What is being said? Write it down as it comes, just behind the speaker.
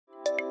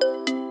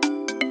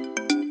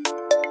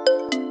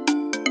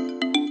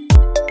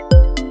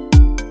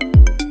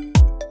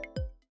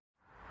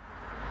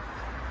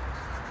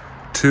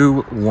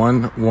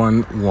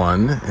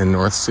(2111) in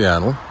North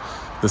Seattle.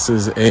 This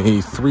is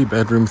a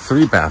 3-bedroom,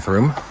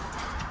 3-bathroom.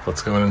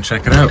 Let's go in and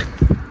check it out.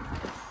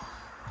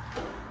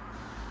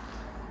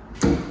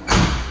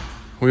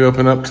 We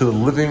open up to the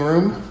living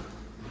room.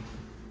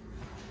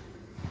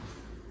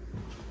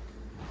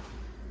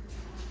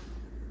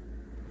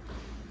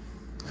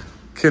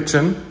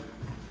 Kitchen.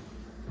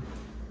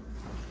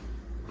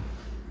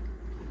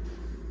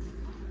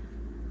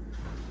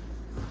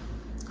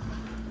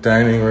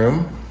 Dining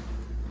room.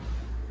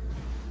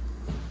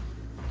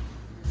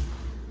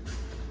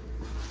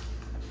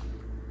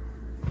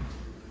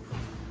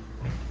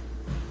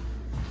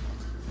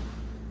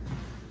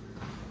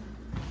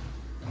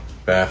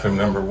 Bathroom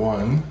number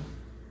 1.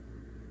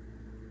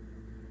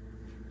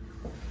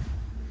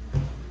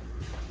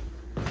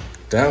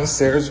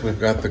 Downstairs, we've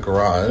got the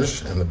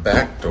garage and the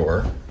back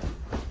door.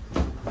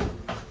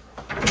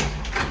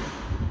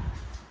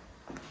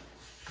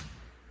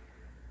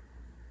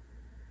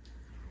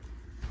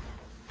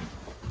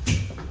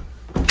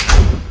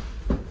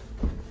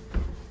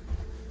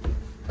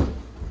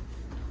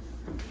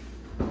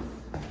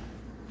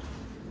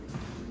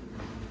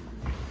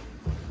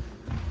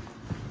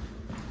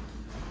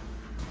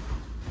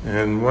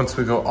 And once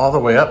we go all the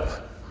way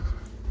up,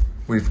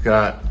 we've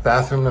got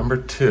bathroom number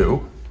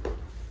 2.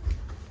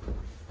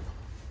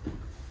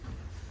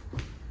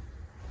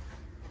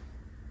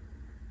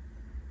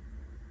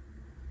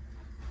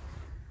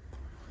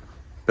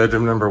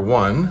 Bedroom number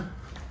 1.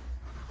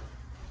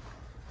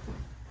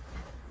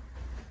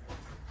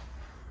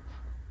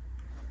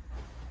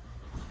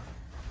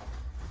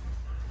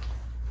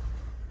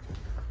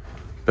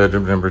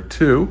 Bedroom number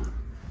 2.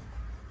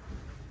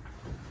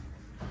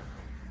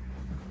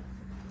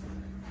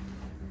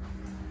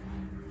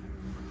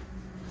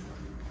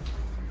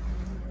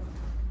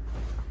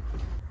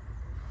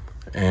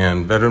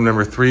 And bedroom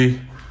number 3,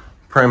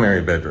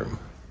 primary bedroom.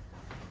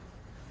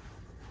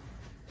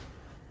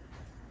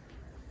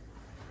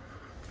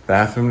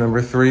 Bathroom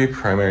number 3,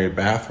 primary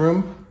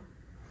bathroom.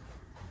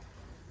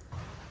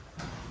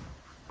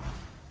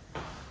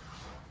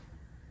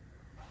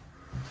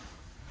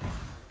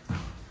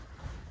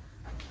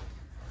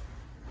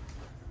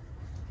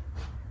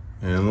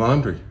 And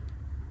laundry.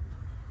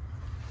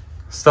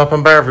 Stop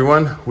on by,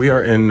 everyone. We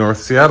are in North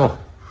Seattle.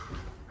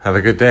 Have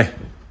a good day.